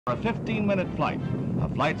A 15-minute flight, a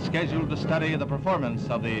flight scheduled to study the performance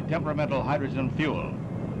of the temperamental hydrogen fuel.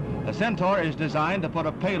 The Centaur is designed to put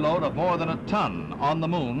a payload of more than a ton on the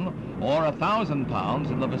moon or 1,000 pounds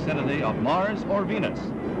in the vicinity of Mars or Venus.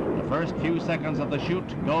 The first few seconds of the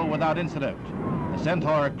shoot go without incident. The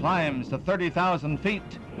Centaur climbs to 30,000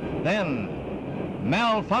 feet, then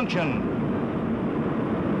malfunction.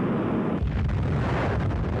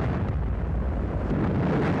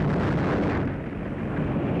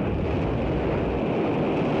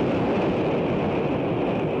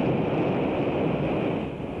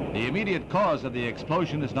 The immediate cause of the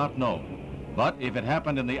explosion is not known, but if it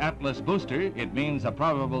happened in the Atlas booster, it means a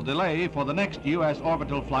probable delay for the next U.S.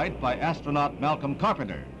 orbital flight by astronaut Malcolm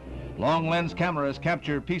Carpenter. Long-lens cameras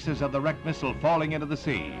capture pieces of the wrecked missile falling into the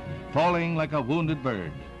sea, falling like a wounded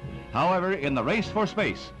bird. However, in the race for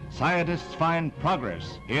space, scientists find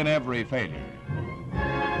progress in every failure.